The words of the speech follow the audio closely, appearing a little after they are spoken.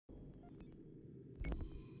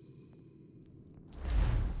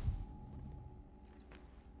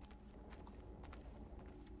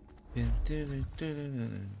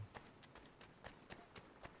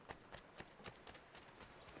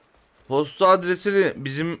Posta adresini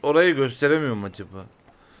bizim oraya gösteremiyorum acaba?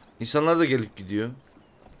 İnsanlar da gelip gidiyor.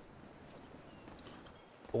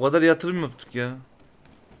 O kadar yatırım yaptık ya.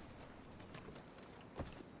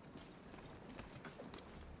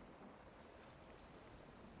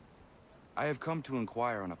 I have come to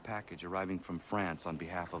inquire on a package arriving from France on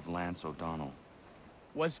behalf of Lance O'Donnell.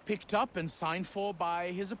 Was picked up and signed for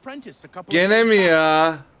by his apprentice a couple of Gene days mi back.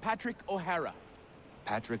 ya? Patrick O'Hara.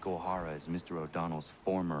 Patrick O'Hara is Mr. O'Donnell's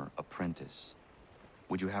former apprentice.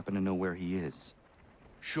 Would you happen to know where he is?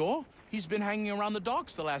 Sure, he's been hanging around the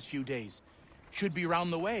docks the last few days. Should be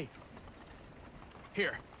round the way.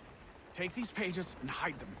 Here, take these pages and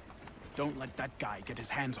hide them. Don't let that guy get his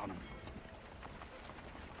hands on them.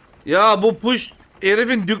 Ya bu push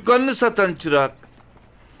herifin dükkanını satan çırak.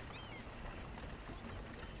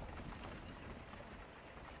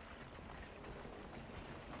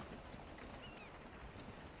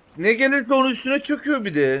 Ne gelirse onun üstüne çöküyor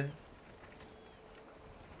bir de.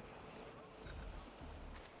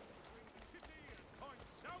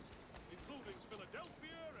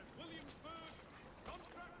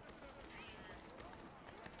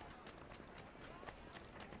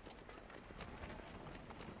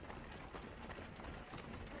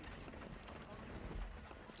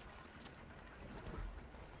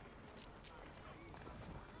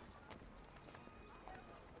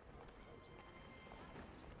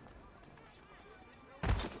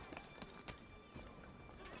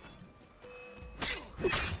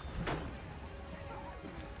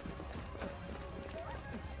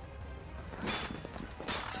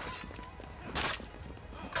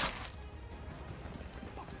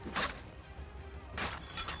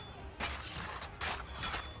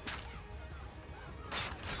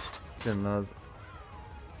 Sen lazım.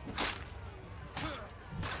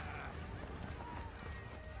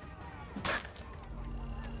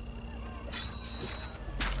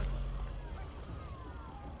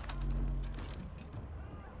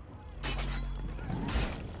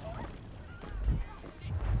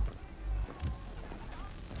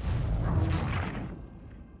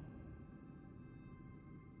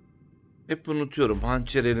 Hep unutuyorum.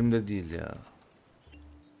 Hançer elimde değil ya.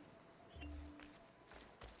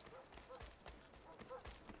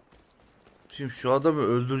 Şimdi şu adamı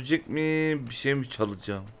öldürecek mi? Bir şey mi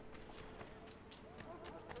çalacağım?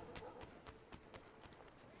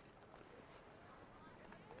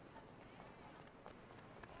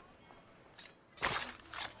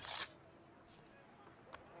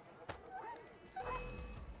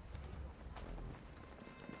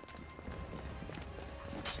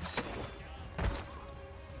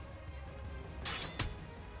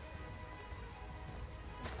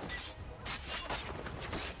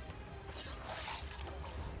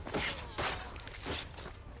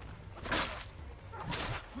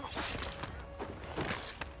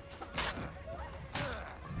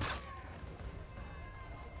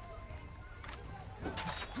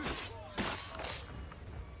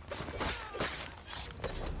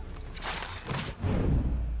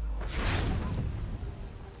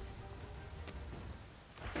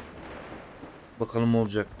 Bakalım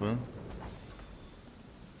olacak mı?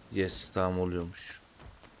 Yes, tamam oluyormuş.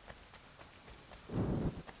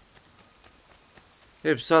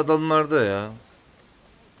 Hepsi adamlarda ya.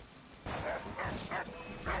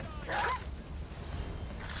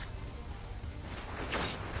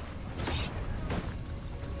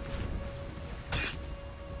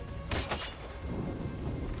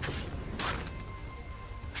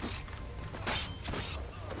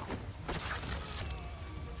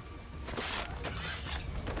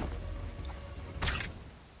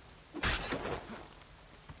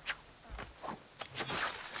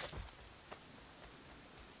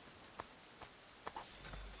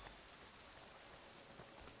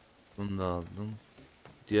 Bunu da aldım.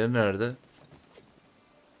 Diğer nerede?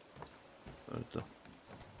 Orada.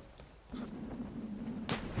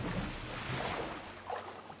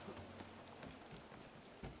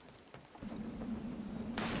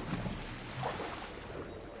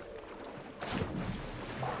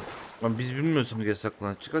 Lan biz bilmiyoruz mu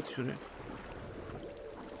saklan? Çıkart şuraya.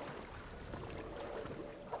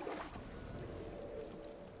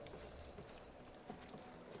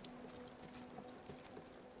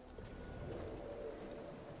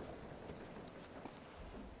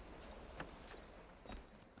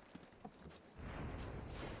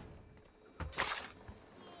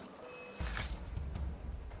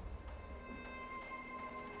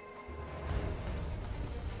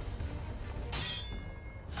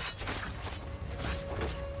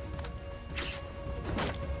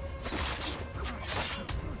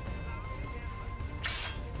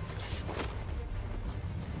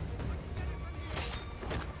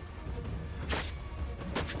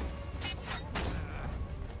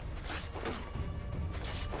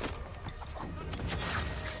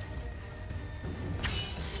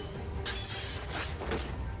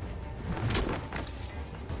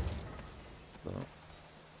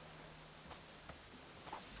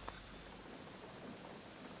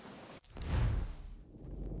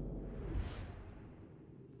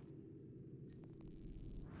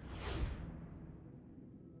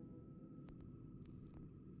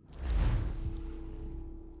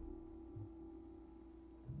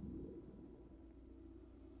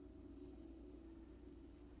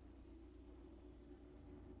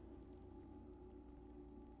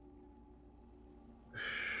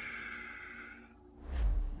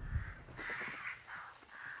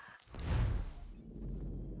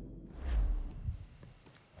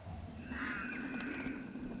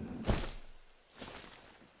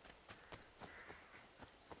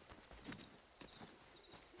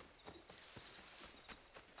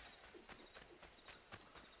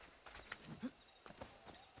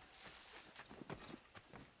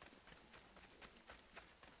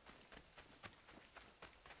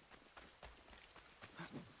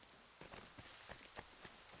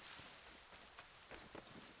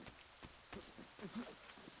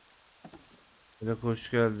 Direkt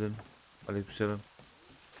hoş geldin. Aleykümselam.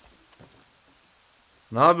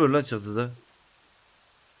 Ne yapıyorsun lan çatıda?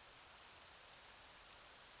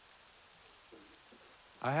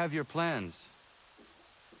 I have your plans.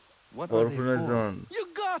 What are they Korku ne for? zaman? You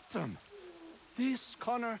got them! This,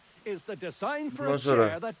 Connor, is the design for Bundan a sonra.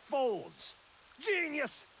 chair that folds.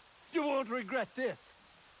 Genius! You won't regret this.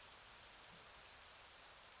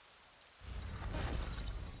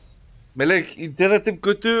 Melek, internetim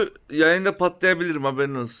kötü, yayında patlayabilirim,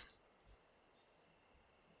 haberin olsun.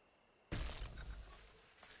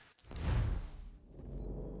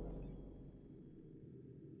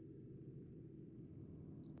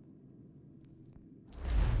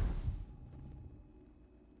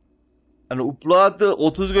 Hani upload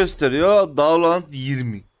 30 gösteriyor, download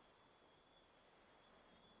 20.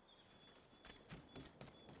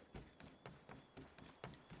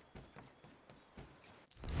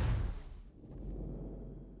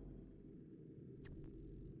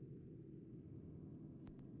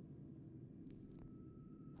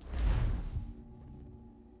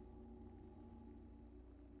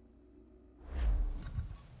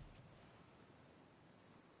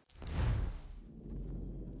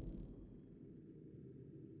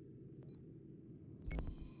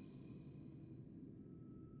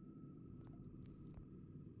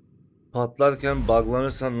 Patlarken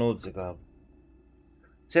buglanırsan ne olacak abi?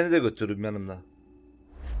 Seni de götürürüm yanımda.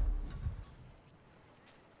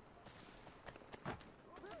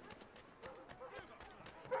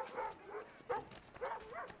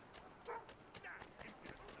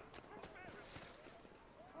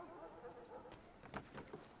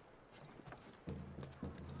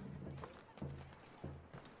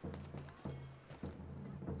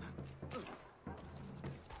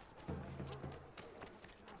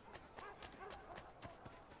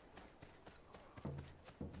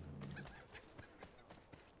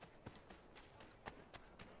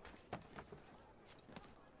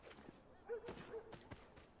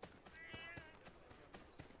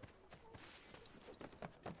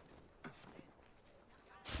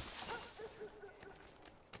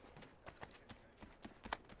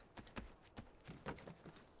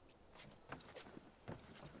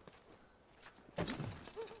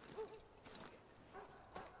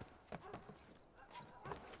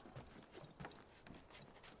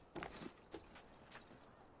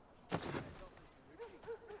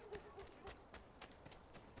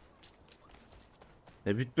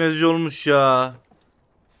 Ne bitmez yolmuş ya.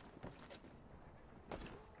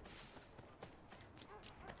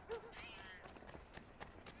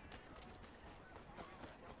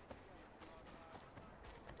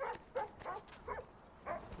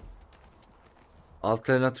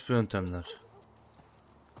 Alternatif yöntemler.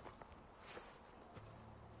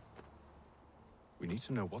 We need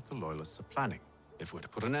to know what the Loyalists are planning if we're to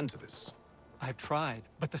put an end to this. I've tried,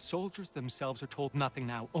 but the soldiers themselves are told nothing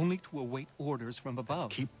now, only to await orders from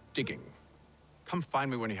above. Keep digging. Come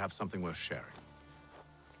find me when you have something worth sharing.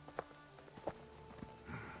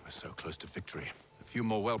 We're so close to victory. A few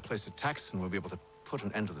more well-placed attacks and we'll be able to put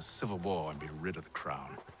an end to the civil war and be rid of the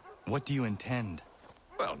crown. What do you intend?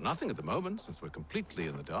 Well, nothing at the moment, since we're completely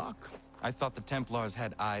in the dark. I thought the Templars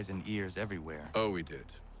had eyes and ears everywhere. Oh, we did.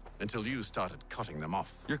 Until you started cutting them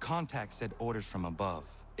off. Your contact said orders from above.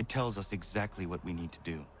 It tells us exactly what we need to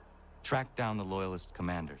do. Track down the Loyalist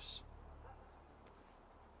commanders.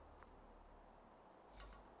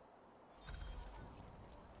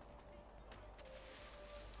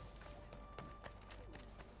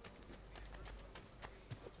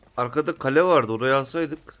 Arkada kale vardı, oraya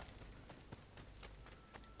alsaydık.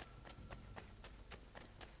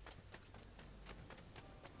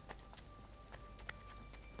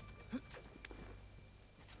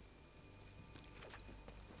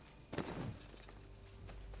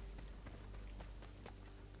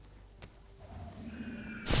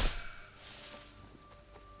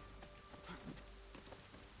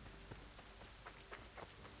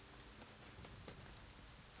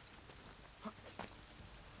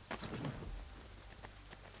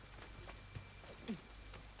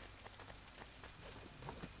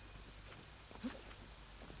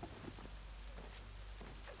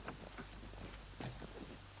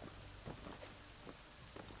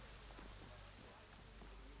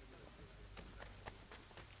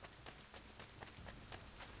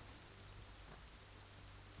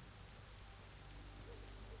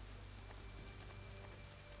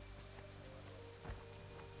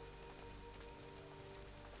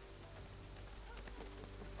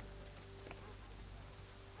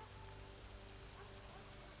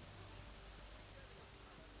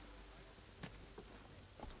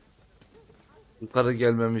 Yukarı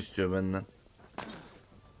gelmemi istiyor benden.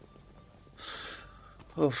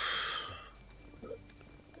 Of.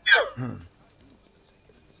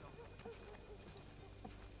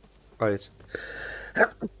 Hayır.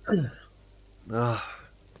 Ah.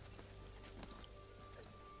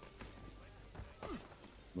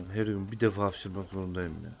 Her gün bir defa hapşırmak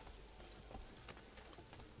zorundayım ya.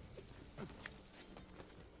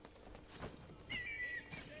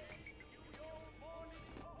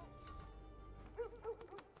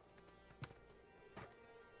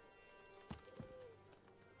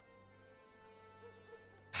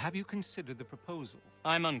 Have you considered the proposal?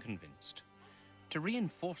 I'm unconvinced. To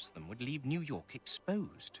reinforce them would leave New York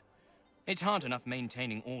exposed. It's hard enough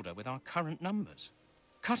maintaining order with our current numbers.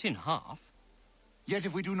 Cut in half. Yet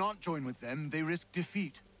if we do not join with them, they risk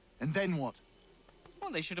defeat. And then what?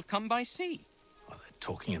 Well, they should have come by sea. Well, they're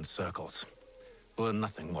talking in circles. We're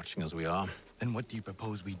nothing watching as we are. Then what do you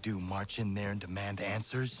propose we do? March in there and demand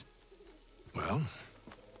answers? Well,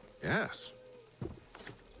 yes.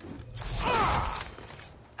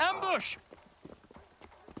 Ambush!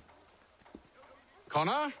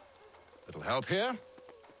 Connor? Little help here?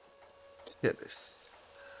 Yes.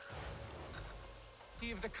 See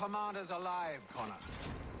if the commander's alive, Connor.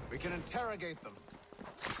 We can interrogate them.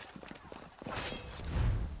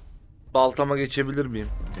 Baltama geçebilir miyim?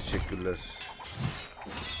 Teşekkürler.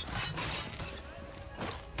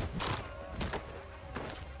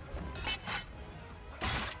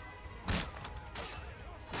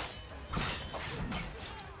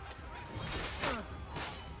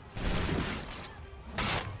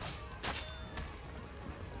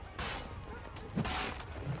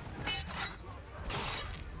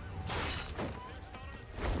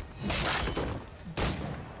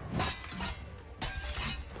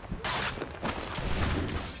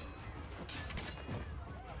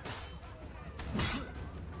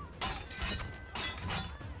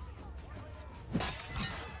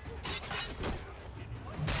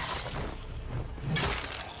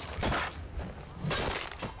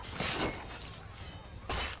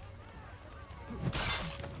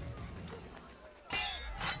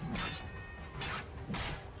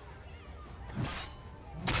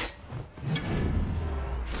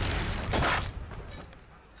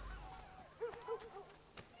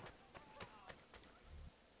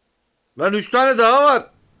 Lan 3 tane daha var.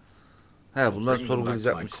 He, bunlar Bring them back to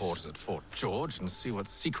my sorgulayacakmış. quarters at Fort George and see what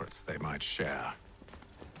secrets they might share.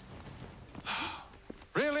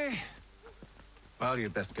 Really? Well,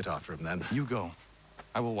 you'd best get after him then. You go.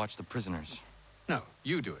 I will watch the prisoners. No,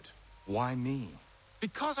 you do it. Why me?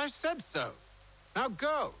 Because I said so. Now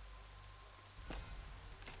go.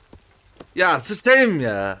 Ya sıçayım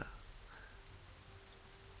ya.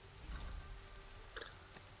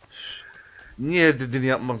 Niye her dediğini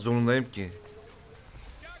yapmak zorundayım ki?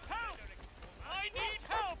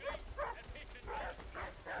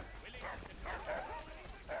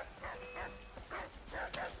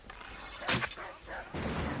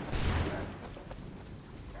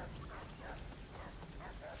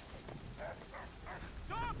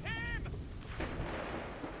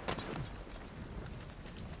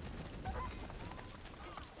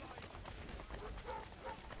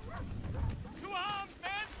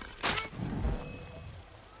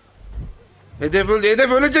 Hedef öldü.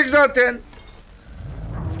 Hedef ölecek zaten.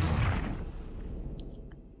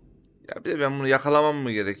 Ya bir de ben bunu yakalamam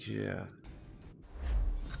mı gerekiyor ya?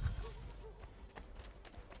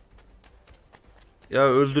 Ya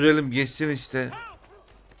öldürelim geçsin işte.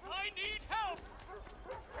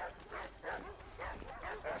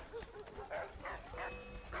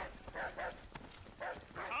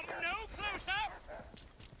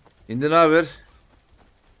 Şimdi ne haber?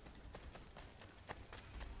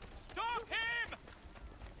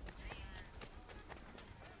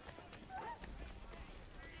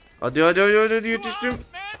 Hadi yetiştim.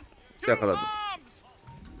 Yakaladım.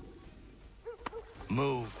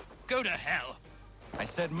 Move. Go to hell. I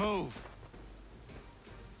said move.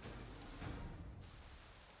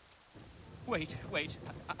 Wait.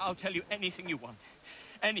 I'll tell you anything you want.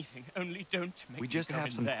 Anything, only don't make We me just go have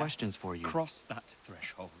in some there. questions for you. Cross that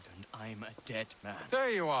threshold and I'm a dead man.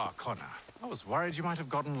 There you are, Connor. I was worried you might have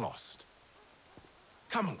gotten lost.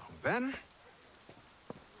 Come along, then.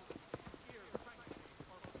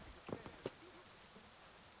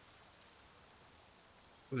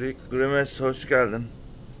 Rick Grimes, hoş geldin.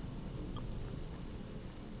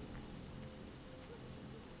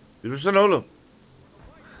 Yürüsene oğlum.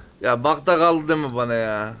 Ya bakta kaldı deme bana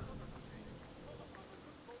ya.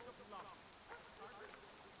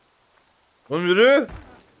 Oğlum yürü.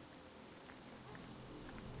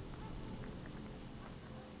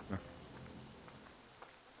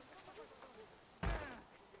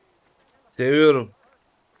 Seviyorum.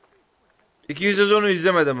 İkinci sezonu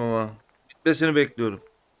izlemedim ama. Bitmesini bekliyorum.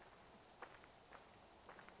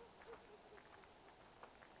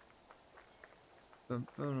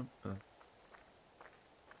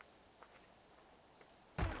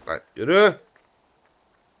 Hadi yürü.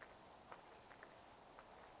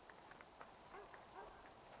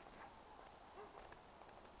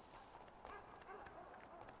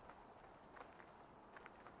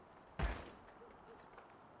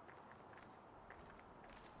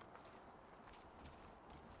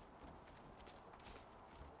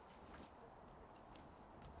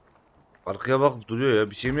 Arkaya bakıp duruyor ya.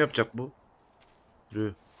 Bir şey mi yapacak bu?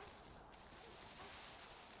 Duruyor.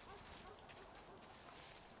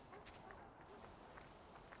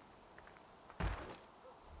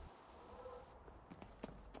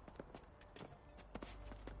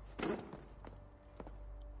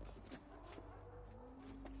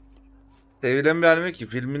 Sevilen bir anime ki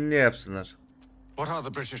filmini niye yapsınlar? What are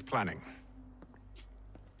the British planning?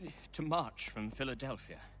 To march from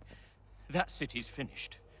Philadelphia. That city's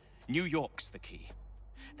finished. New York's the key.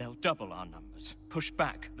 They'll double our numbers, push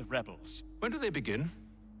back the rebels. When do they begin?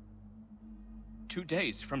 2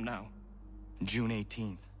 days from now. June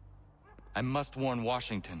 18th. I must warn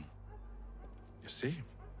Washington. You see?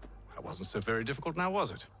 That wasn't so very difficult now,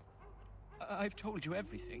 was it? I've told you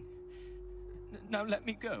everything. Now let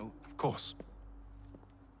me go. Of course.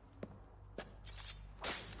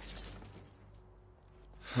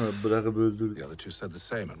 Bırakıp öldürdü. The other two said the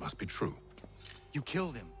same. It must be true. You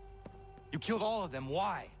killed him. You killed all of them.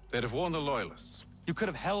 Why? They'd have warned the loyalists. You could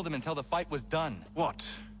have held them until the fight was done. What?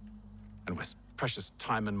 And waste precious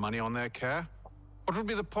time and money on their care? What would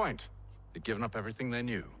be the point? They'd given up everything they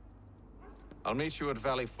knew. I'll meet you at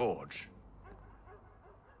Valley Forge.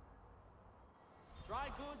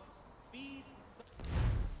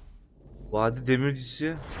 Vadi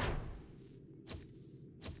demircisi.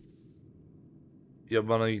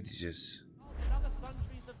 Yabana gideceğiz.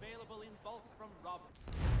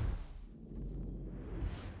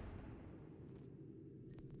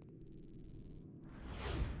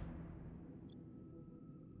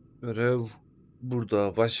 Görev burada.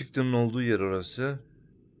 Washington'ın olduğu yer orası.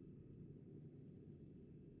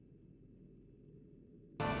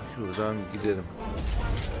 Şuradan gidelim.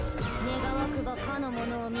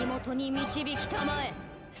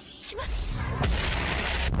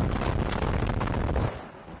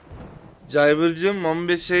 Cayvırcığım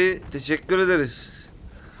 15 şey teşekkür ederiz.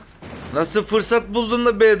 Nasıl fırsat buldun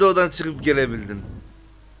da BDO'dan çıkıp gelebildin?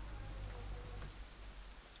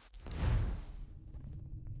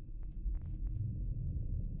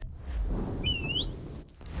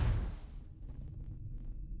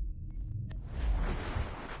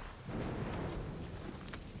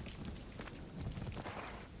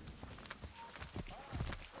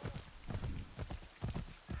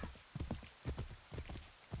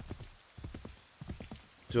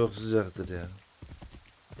 Çok sıcaktır ya.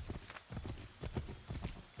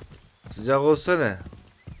 Sıcak olsa ne?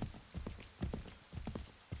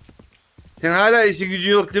 Sen hala işi gücü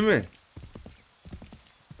yok değil mi?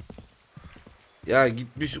 Ya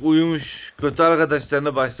gitmiş uyumuş. Kötü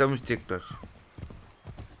arkadaşlarına başlamış tekrar.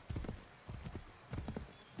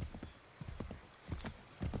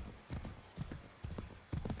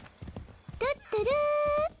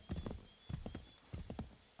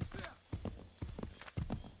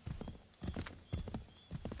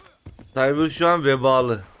 Cyber şu an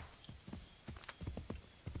vebalı.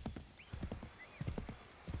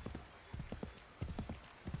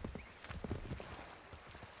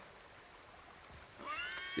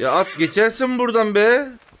 Ya at geçersin buradan be.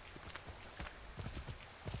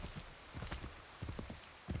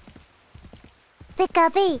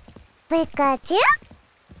 Pikachu. Pikachu?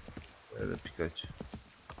 Nerede Pikachu?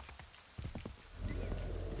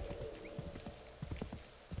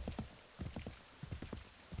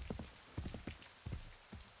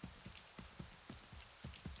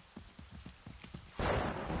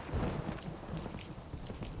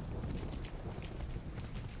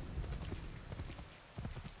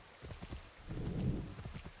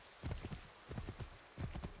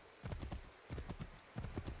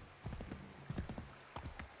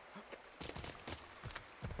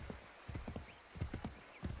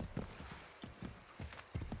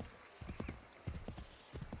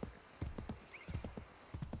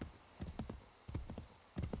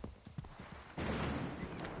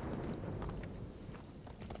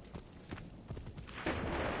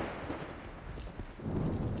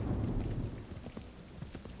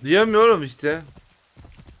 Diyemiyorum işte.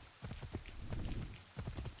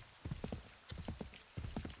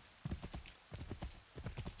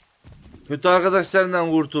 Kötü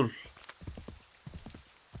arkadaşlarından kurtul.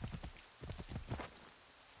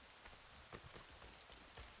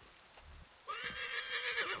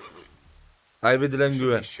 Kaybedilen Should be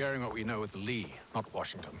güven. sharing what we know with Lee, not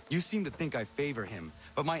Washington. You seem to think I favor him,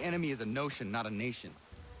 but my enemy is a notion, not a nation.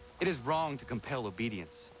 It is wrong to compel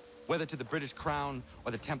obedience, whether to the British Crown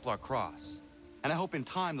or the Templar Cross. And I hope in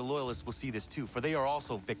time the Loyalists will see this too, for they are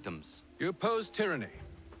also victims. You oppose tyranny,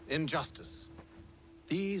 injustice.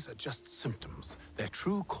 These are just symptoms. Their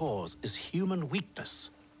true cause is human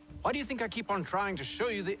weakness. Why do you think I keep on trying to show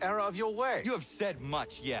you the error of your way? You have said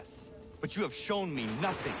much, yes, but you have shown me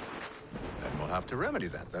nothing. Then we'll have to remedy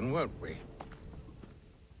that then, won't we?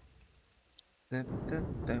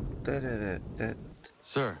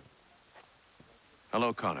 Sir,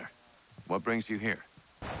 Hello, Connor. What brings you here?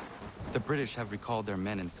 the British have recalled their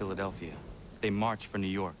men in Philadelphia. They march for New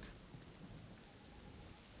York.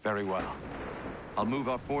 Very well. I'll move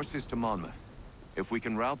our forces to Monmouth. If we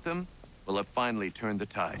can rout them, we'll have finally turned the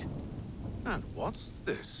tide. And what's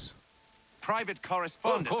this? Private Oh, of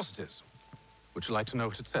correspondence. course it is. Would you like to know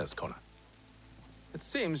what it says, Connor? It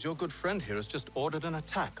seems your good friend here has just ordered an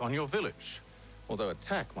attack on your village. Although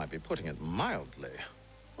attack might be putting it mildly.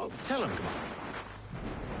 Well, tell him, come on.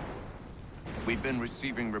 We've been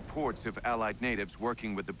receiving reports of Allied natives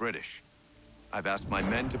working with the British. I've asked my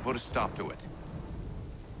men to put a stop to it.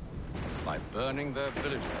 By burning their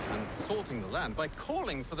villages and salting the land, by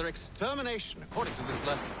calling for their extermination, according to this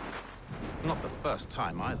letter. Not the first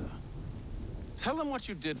time, either. Tell them what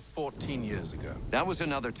you did 14 years ago. That was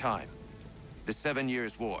another time. The 7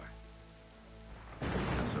 Years' War.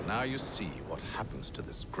 And so now you see what happens to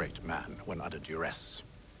this great man when under duress.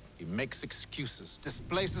 He makes excuses,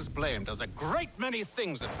 displaces blame, does a great many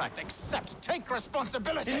things, in fact, except take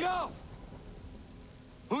responsibility. Enough!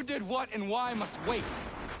 Who did what and why must wait.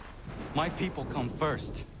 My people come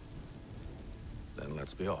first. Then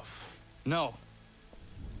let's be off. No.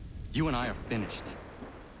 You and I are finished.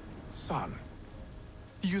 Son.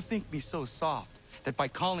 Do you think me so soft that by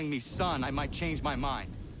calling me son, I might change my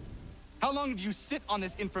mind? How long did you sit on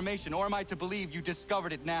this information, or am I to believe you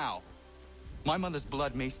discovered it now? My mother's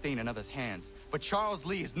blood may stain another's hands, but Charles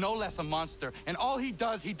Lee is no less a monster, and all he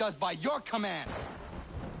does by your command.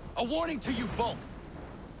 A warning to you both.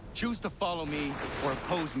 Choose to follow me or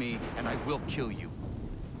oppose me, and I will kill you.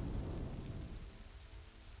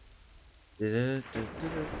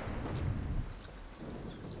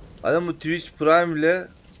 Adam bu Twitch Prime ile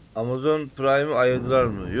Amazon Prime'ı ayırdılar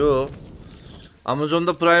mı? Yo.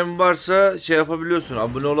 Amazon'da Prime varsa şey yapabiliyorsun,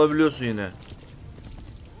 abone olabiliyorsun yine.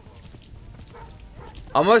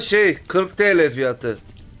 Ama şey 40 TL fiyatı.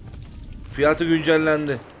 Fiyatı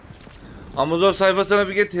güncellendi. Amazon sayfasına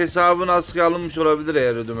bir git, hesabın askıya alınmış olabilir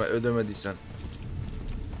eğer ödemediysen.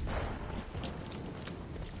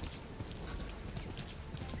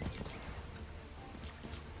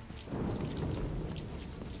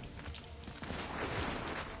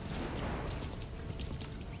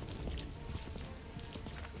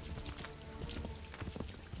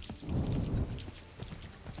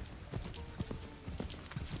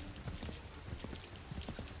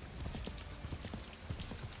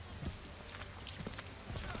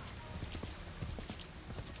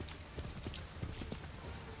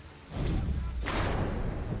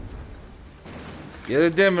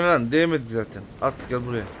 Yere değme lan, değmedi zaten. At gel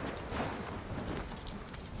buraya.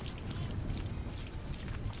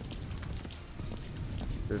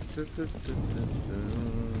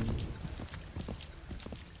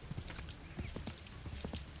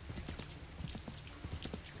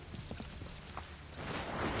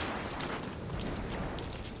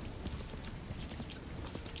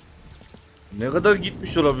 Ne kadar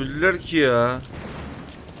gitmiş olabilirler ki ya?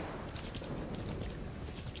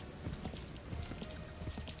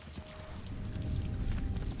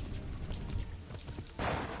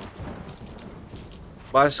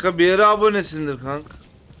 Başka bir yere abonesindir kanka.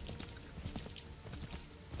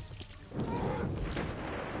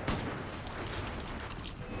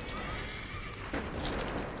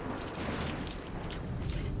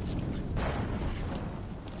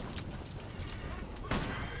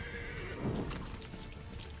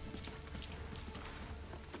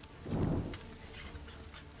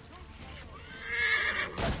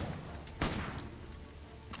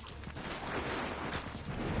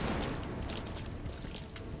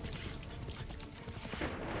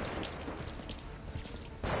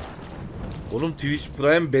 Oğlum Twitch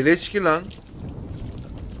Prime beleş ki lan.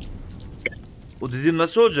 O dediğin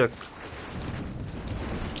nasıl olacak?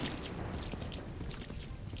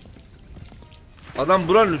 Adam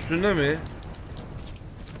buranın üstünde mi?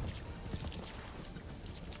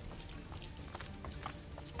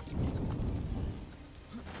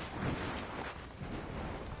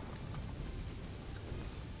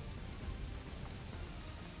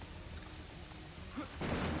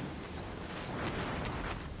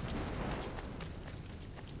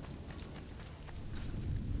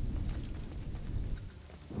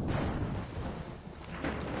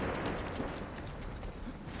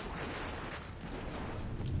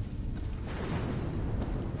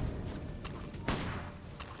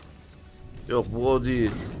 Yok bu o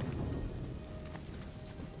değil.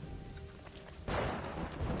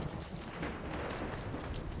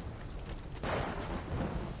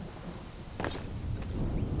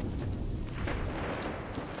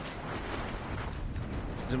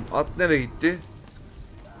 Bizim at nereye gitti?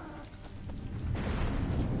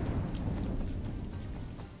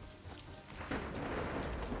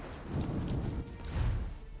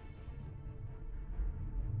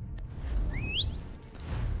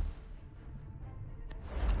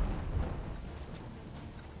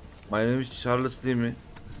 My name is Charles değil mi?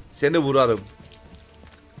 Seni vurarım.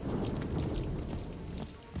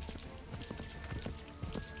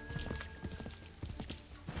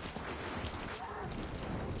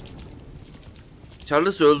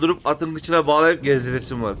 Charles'ı öldürüp atın kıçına bağlayıp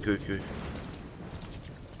gezdiresim var köy köy.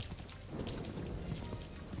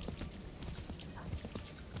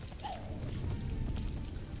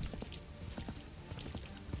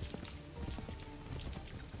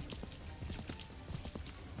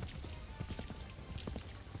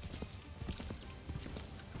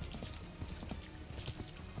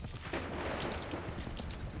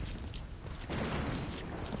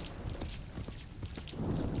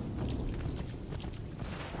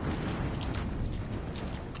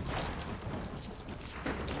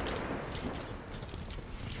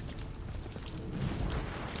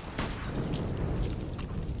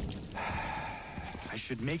 I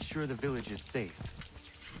should make sure the village is safe.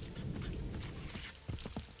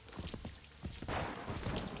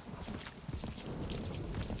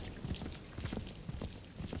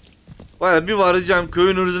 Var ya bir varacağım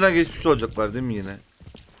köyün ırzına geçmiş olacaklar değil mi yine?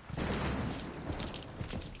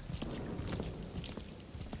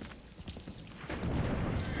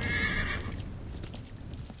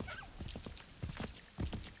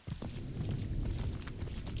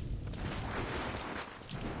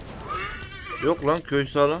 Yok lan köy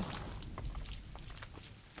sağlam.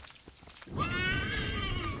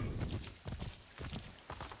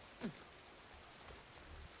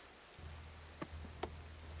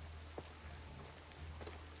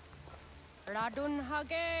 Radun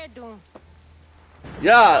hagedun.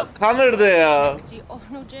 Ya kanırdı ya. Ci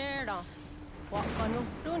ohnujera.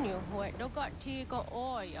 Wakanutun yu huedoka tiga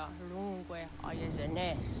oya rungwe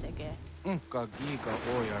ayezenesege. Ka giga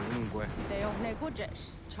oya rungwe. De ohne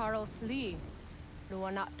gujes Charles Lee.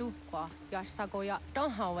 Luana tukwa yasagoya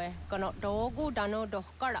tahawe kano dogu dano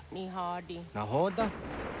dohkara ni hadi. Nahoda?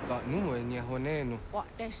 Ka nuwe nya honenu. Wa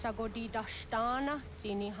de sagodi dashtana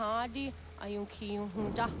tini hadi ayun kiyun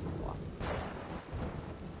hundakwa.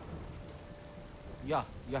 Ya,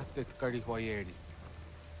 yahtet kari hoyeri.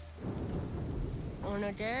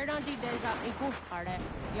 Ona dera di deza ikuhare.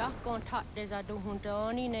 Ya kontat deza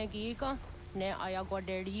duhuntoni ne giga ne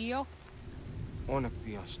ayaguaderio. Onak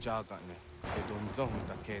ziya shaga ne. Edon zohun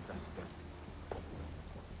ta ketaste.